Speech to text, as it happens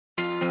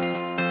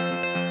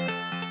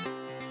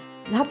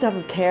They have to have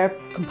a care,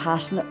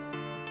 compassionate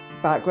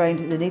background.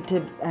 They need to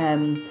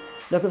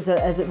look at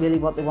it, is it really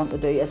what they want to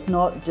do? It's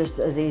not just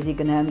as easy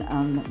going in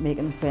and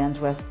making friends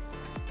with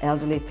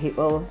elderly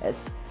people.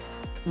 It's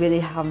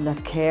really having a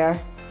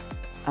care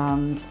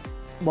and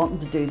wanting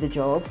to do the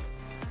job.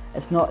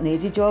 It's not an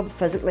easy job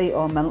physically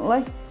or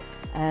mentally,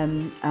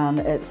 and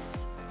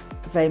it's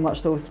very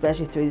much so,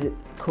 especially through the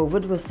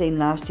COVID. We've seen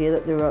last year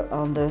that they were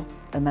under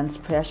immense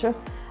pressure,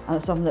 and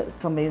it's something that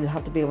somebody would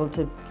have to be able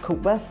to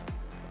cope with.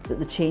 That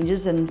the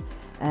changes in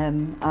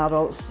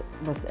adults,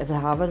 if they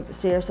have a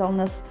serious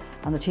illness,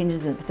 and the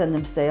changes within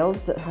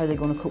themselves, that how they're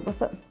going to cope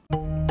with it.